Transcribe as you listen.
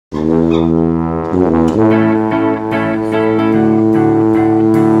morning,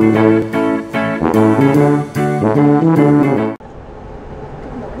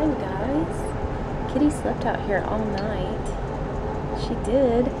 guys. Kitty slept out here all night. She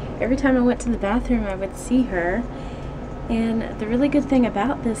did. Every time I went to the bathroom, I would see her. And the really good thing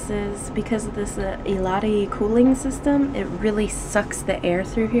about this is because of this Eilat cooling system, it really sucks the air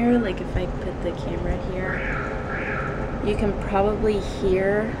through here. Like if I put the camera here, you can probably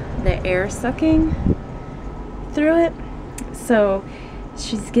hear the air sucking through it. So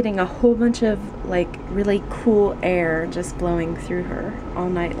she's getting a whole bunch of like really cool air just blowing through her all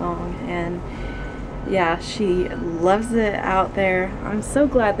night long. And yeah, she loves it out there. I'm so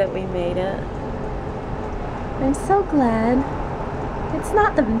glad that we made it. I'm so glad. It's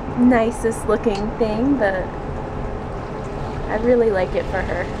not the nicest looking thing, but I really like it for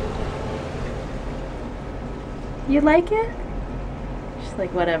her. You like it? She's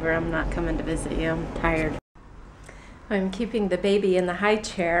like, whatever, I'm not coming to visit you. I'm tired. I'm keeping the baby in the high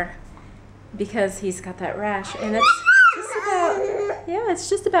chair because he's got that rash, and it's just about, yeah, it's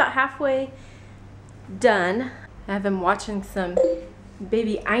just about halfway done. I have him watching some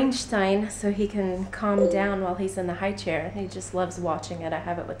Baby Einstein so he can calm down while he's in the high chair. He just loves watching it. I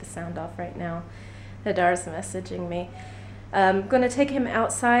have it with the sound off right now. Hadar's messaging me. I'm going to take him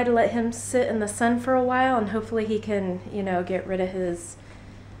outside, let him sit in the sun for a while, and hopefully he can, you know, get rid of his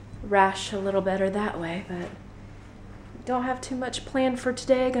rash a little better that way. But don't have too much planned for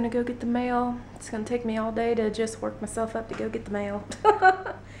today. I'm going to go get the mail. It's going to take me all day to just work myself up to go get the mail.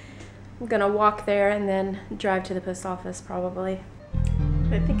 I'm going to walk there and then drive to the post office probably.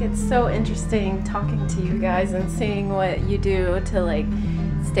 I think it's so interesting talking to you guys and seeing what you do to like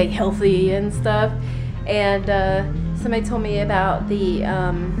stay healthy and stuff. And somebody told me about the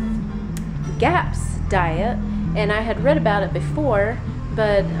GAPS diet, and I had read about it before,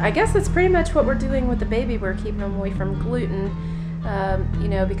 but I guess it's pretty much what we're doing with the baby. We're keeping him away from gluten, you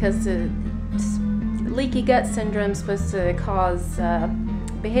know, because leaky gut syndrome is supposed to cause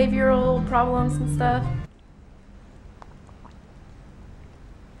behavioral problems and stuff.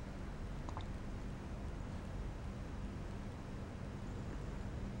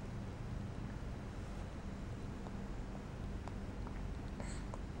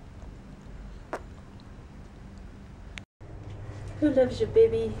 Who loves you,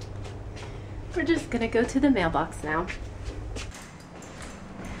 baby? We're just gonna go to the mailbox now.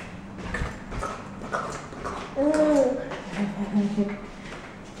 Oh.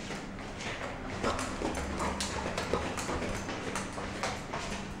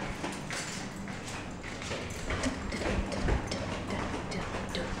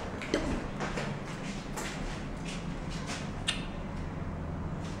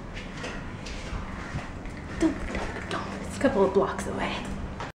 A couple of blocks away.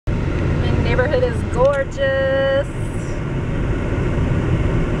 My neighborhood is gorgeous.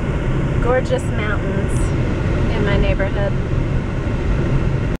 Gorgeous mountains in my neighborhood.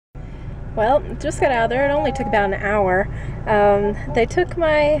 Well, just got out of there. It only took about an hour. They took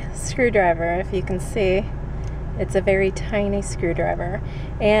my screwdriver, if you can see. It's a very tiny screwdriver,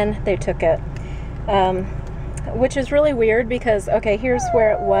 and they took it. Which is really weird because, okay, here's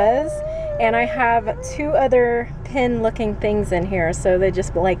where it was. And I have two other pin looking things in here, so they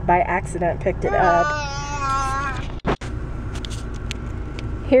just like by accident picked it up.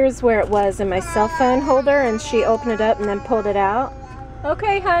 Here's where it was in my cell phone holder, and she opened it up and then pulled it out.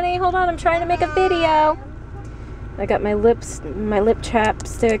 Okay, honey, hold on, I'm trying to make a video. I got my lip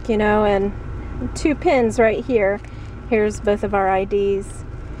chapstick, you know, and two pins right here. Here's both of our IDs.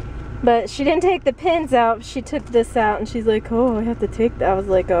 But she didn't take the pins out. She took this out, and she's like, oh, I have to take that. I was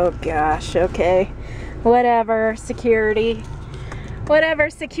like, oh gosh, okay. Whatever, security. Whatever,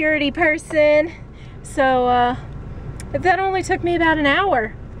 security person. So, that only took me about an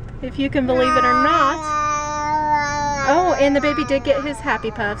hour, if you can believe it or not. Oh, and the baby did get his Happy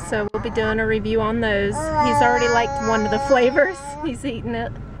Puffs, so we'll be doing a review on those. He's already liked one of the flavors. He's eating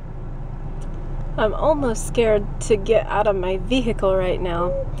it. I'm almost scared to get out of my vehicle right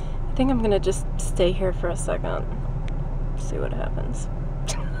now. I think I'm gonna just stay here for a second, see what happens.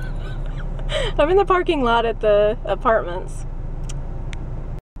 I'm in the parking lot at the apartments.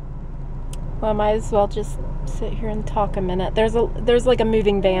 Well, I might as well just sit here and talk a minute. There's like a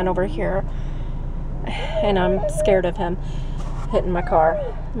moving van over here, and I'm scared of him hitting my car.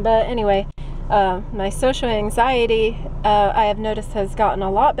 But anyway, my social anxiety, I have noticed, has gotten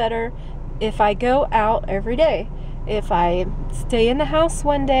a lot better if I go out every day. If I stay in the house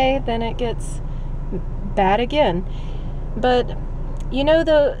one day, then it gets bad again. But you know,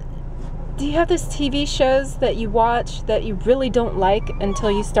 Do you have those TV shows that you watch that you really don't like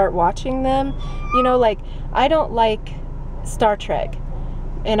until you start watching them? You know, like, I don't like Star Trek,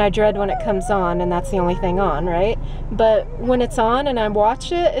 and I dread when it comes on, and that's the only thing on, right? But when it's on and I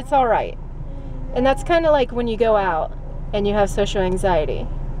watch it, it's all right. And that's kind of like when you go out and you have social anxiety.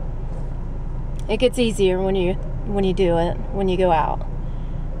 It gets easier when you do it, when you go out.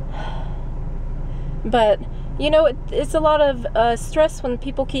 But you know, it's a lot of stress when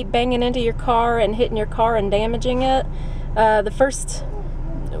people keep banging into your car and hitting your car and damaging it. The first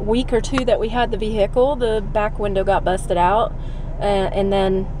week or two that we had the vehicle, the back window got busted out, and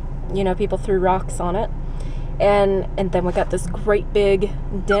then, you know, people threw rocks on it. And then we got this great big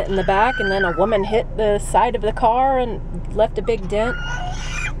dent in the back, and then a woman hit the side of the car and left a big dent.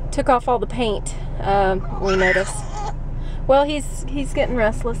 Took off all the paint, we noticed. Well, he's getting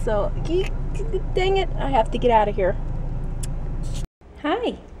restless, so dang it, I have to get out of here.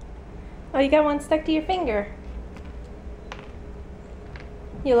 Hi. Oh, you got one stuck to your finger.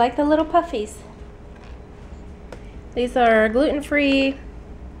 You like the little puffies? These are gluten-free,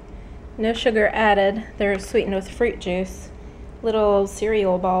 no sugar added. They're sweetened with fruit juice. Little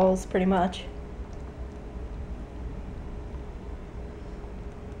cereal balls, pretty much.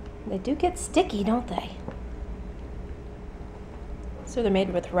 They do get sticky, don't they? So they're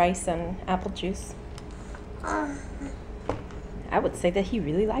made with rice and apple juice. I would say that he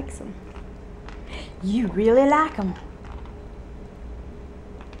really likes them. You really like them.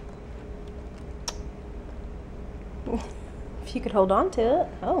 If you could hold on to it.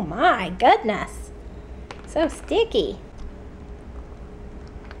 Oh my goodness. So sticky.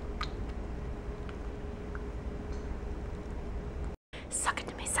 Suck it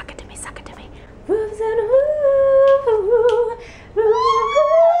to me, suck it to me, suck it to me. Roofs and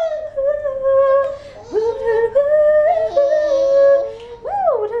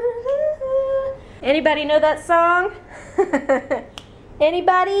Anybody know that song?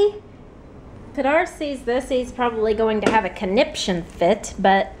 Anybody? Hadar sees this, he's probably going to have a conniption fit,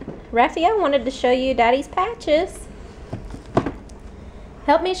 but Rafael wanted to show you Daddy's patches.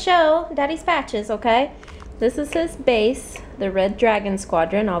 Help me show Daddy's patches, okay? This is his base, the Red Dragon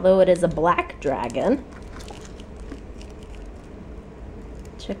Squadron, although it is a black dragon.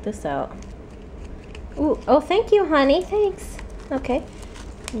 Check this out. Ooh, oh, thank you, honey, thanks. Okay.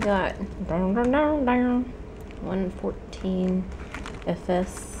 We got 114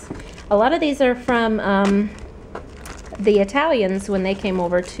 FS. A lot of these are from the Italians when they came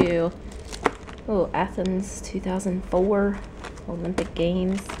over to Athens 2004 Olympic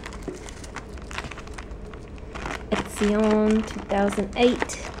Games. Etzion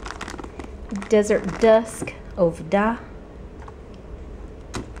 2008. Desert Dusk Ovda.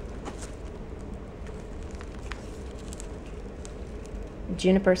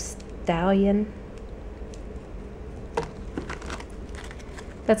 Juniper Stallion.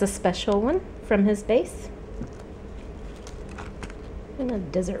 That's a special one from his base. And a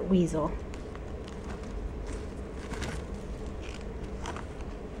Desert Weasel.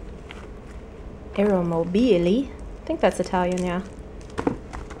 Aeromobili. I think that's Italian, yeah.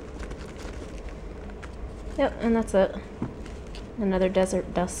 Yep, and that's it. Another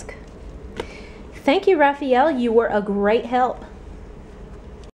Desert Dusk. Thank you, Rafael. You were a great help.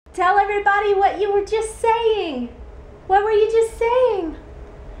 Tell everybody what you were just saying. What were you just saying?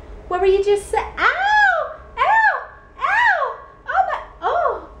 What were you just saying? Ow! Ow! Ow! Oh my!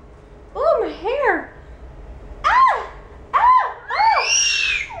 Oh! Oh my hair! Ah! Ah! Ah!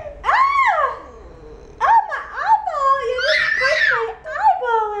 Ah! Oh my eyeball! You just pushed my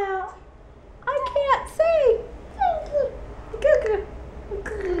eyeball out. I can't see.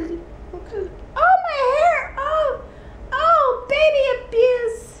 Oh my hair! Oh! Oh! Baby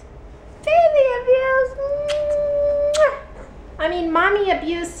abuse! Baby abuse! I mean, mommy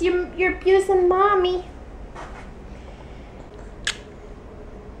abuse. You're abusing mommy.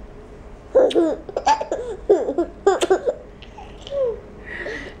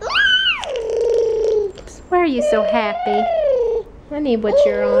 Why are you so happy? I need what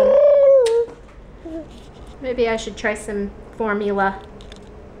you're on. Maybe I should try some formula.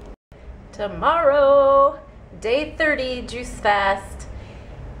 Tomorrow, day 30 juice fast,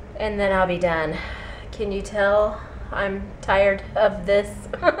 and then I'll be done. Can you tell I'm tired of this?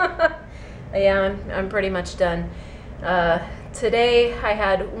 Yeah, I'm pretty much done. Today I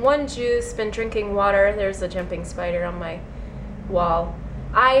had one juice, been drinking water. There's a jumping spider on my wall.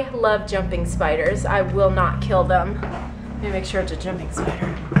 I love jumping spiders. I will not kill them. Let me make sure it's a jumping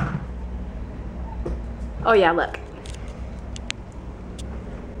spider. Oh yeah, look.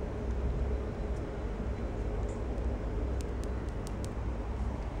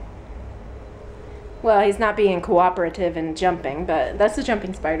 Well, he's not being cooperative and jumping, but that's a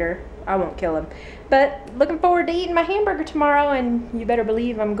jumping spider. I won't kill him. But looking forward to eating my hamburger tomorrow, and you better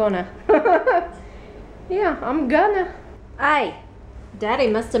believe I'm gonna. Yeah, I'm gonna. Aye, Daddy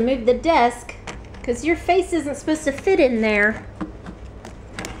must have moved the desk, because your face isn't supposed to fit in there.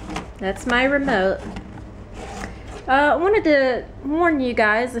 That's my remote. I wanted to warn you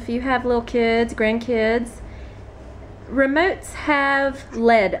guys, if you have little kids, grandkids, remotes have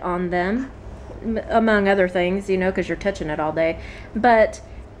lead on them, among other things, you know, because you're touching it all day. But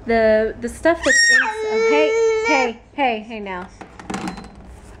the stuff that's in... Oh, hey now.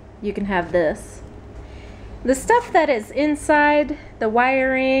 You can have this. The stuff that is inside, the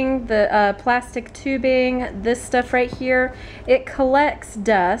wiring, the plastic tubing, this stuff right here, it collects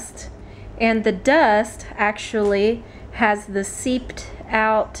dust. And the dust actually has the seeped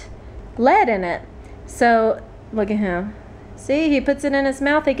out lead in it. So, look at him. See, he puts it in his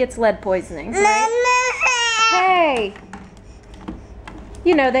mouth, he gets lead poisoning, right? Hey!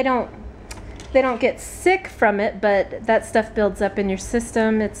 You know, they don't get sick from it, but that stuff builds up in your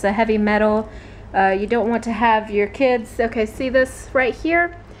system. It's a heavy metal. You don't want to have your kids... Okay, see this right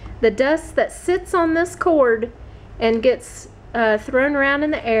here? The dust that sits on this cord and gets thrown around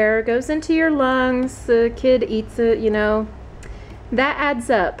in the air, goes into your lungs, the kid eats it, you know. That adds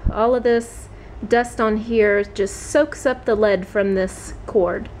up. All of this dust on here just soaks up the lead from this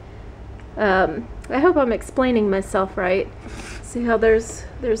cord. I hope I'm explaining myself right. See how there's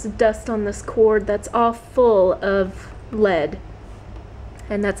dust on this cord that's all full of lead,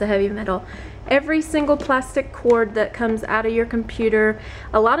 and that's a heavy metal. Every single plastic cord that comes out of your computer,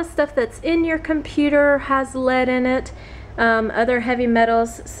 a lot of stuff that's in your computer has lead in it, other heavy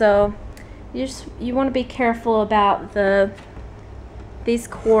metals. So you want to be careful about these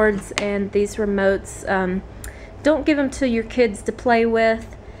cords and these remotes. Don't give them to your kids to play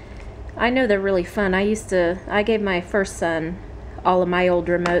with. I know they're really fun. I gave my first son all of my old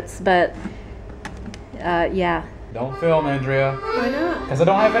remotes, but yeah. Don't film, Andrea. Why not? Because I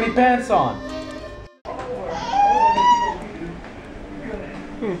don't have any pants on.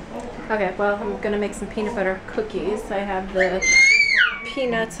 Okay, well, I'm gonna make some peanut butter cookies. I have the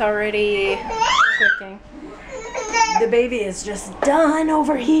peanuts already cooking. The baby is just done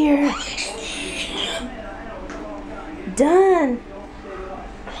over here. Done.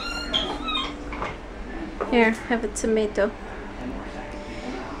 Here, have a tomato.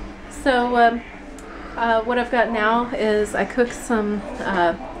 So, what I've got now is I cooked some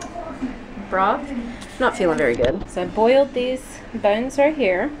broth. Not feeling very good. So I boiled these bones right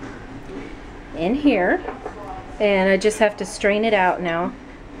here, in here, and I just have to strain it out now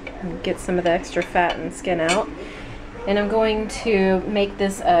and get some of the extra fat and skin out. And I'm going to make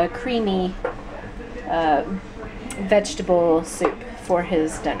this a creamy vegetable soup for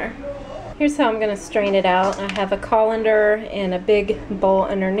his dinner. Here's how I'm going to strain it out. I have a colander and a big bowl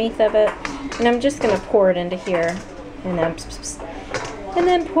underneath of it, and I'm just going to pour it into here, and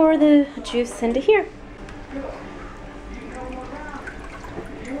then pour the juice into here.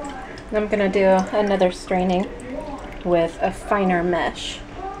 I'm going to do another straining with a finer mesh.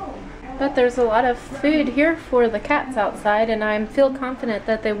 But there's a lot of food here for the cats outside, and I feel confident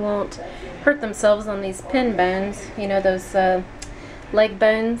that they won't hurt themselves on these pin bones, you know, those leg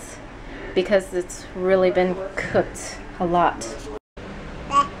bones, because it's really been cooked a lot.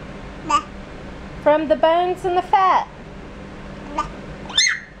 From the bones and the fat.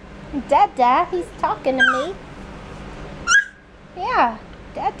 Dada, he's talking to me. Yeah,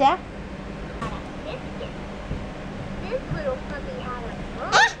 Dada.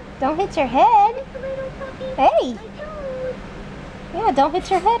 Don't hit your head. Hey. Yeah, don't hit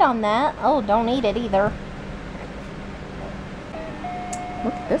your head on that. Oh, don't eat it either.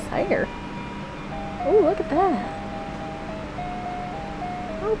 Look at this hair. Oh, look at that.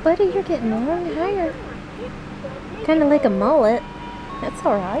 Oh, buddy, you're getting long hair. Kind of like a mullet. That's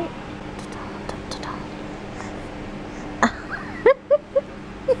all right.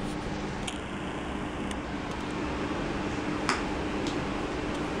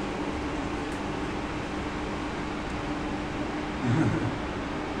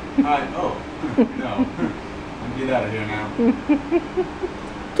 Hi. Oh, no. Get out of here now.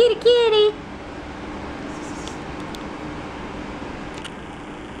 Kitty, kitty.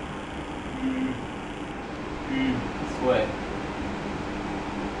 Sweat.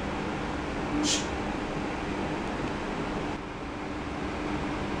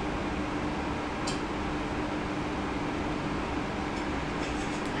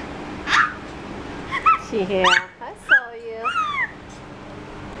 Yeah, I saw you.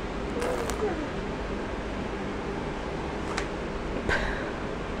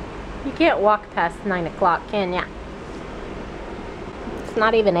 You can't walk past 9 o'clock, can ya? It's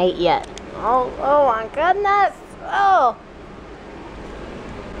not even 8 yet. Oh my goodness. Oh.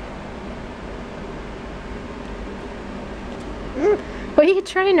 What are you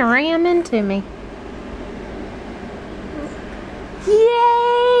trying to ram into me?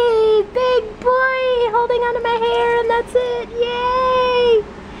 Yay! Big boy holding onto my hair, and that's it. Yay!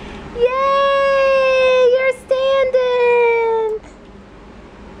 Yay! You're standing.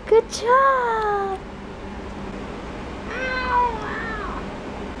 Good job. Ow, ow.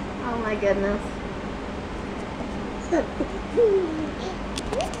 Oh my goodness.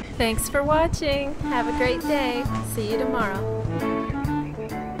 Thanks for watching. Have a great day. See you tomorrow.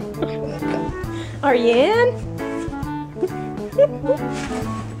 Are you in?